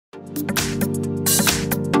Welcome,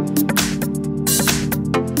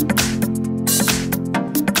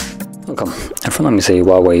 in front of me is a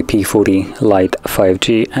HUAWEI P40 Lite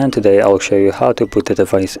 5G, and today I'll show you how to put the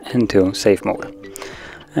device into safe mode.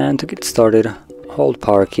 And to get started, hold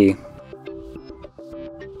power key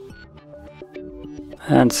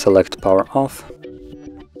and select power off.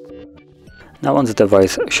 Now once the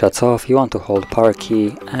device shuts off, you want to hold power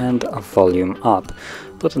key and volume up.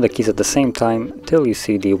 Both of the keys at the same time till you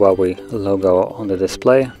see the HUAWEI logo on the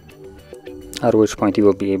display, at which point you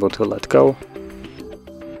will be able to let go.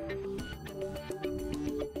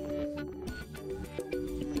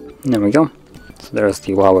 There we go, so there's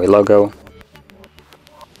the HUAWEI logo.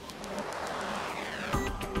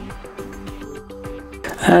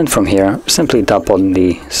 And from here, simply tap on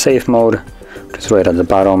the safe mode, just right at the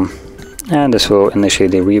bottom, and this will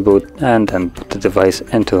initiate the reboot and then put the device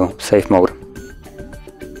into safe mode.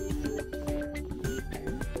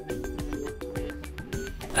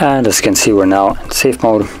 And as you can see, we're now in safe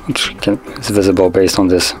mode, which is visible based on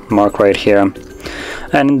this mark right here.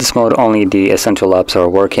 And in this mode, only the essential apps are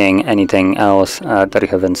working. Anything else that you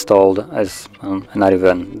have installed, as not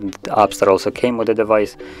even the apps that also came with the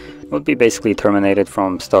device, would be basically terminated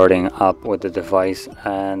from starting up with the device.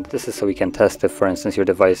 And this is so we can test if, for instance, your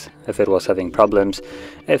device, if it was having problems,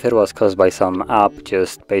 if it was caused by some app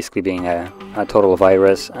just basically being a total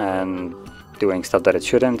virus and doing stuff that it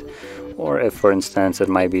shouldn't, or if, for instance, it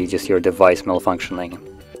might be just your device malfunctioning.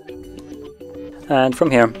 And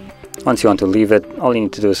from here, once you want to leave it, all you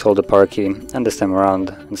need to do is hold the power key, and this time around,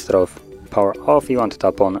 instead of power off, you want to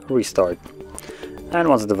tap on restart. And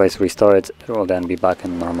once the device restarts, it will then be back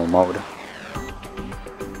in normal mode.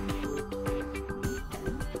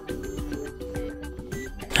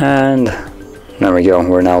 And there we go,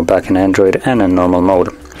 we're now back in Android and in normal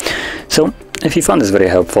mode. So, if you found this video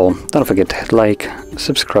helpful, don't forget to hit like,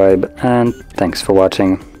 subscribe, and thanks for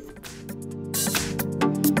watching.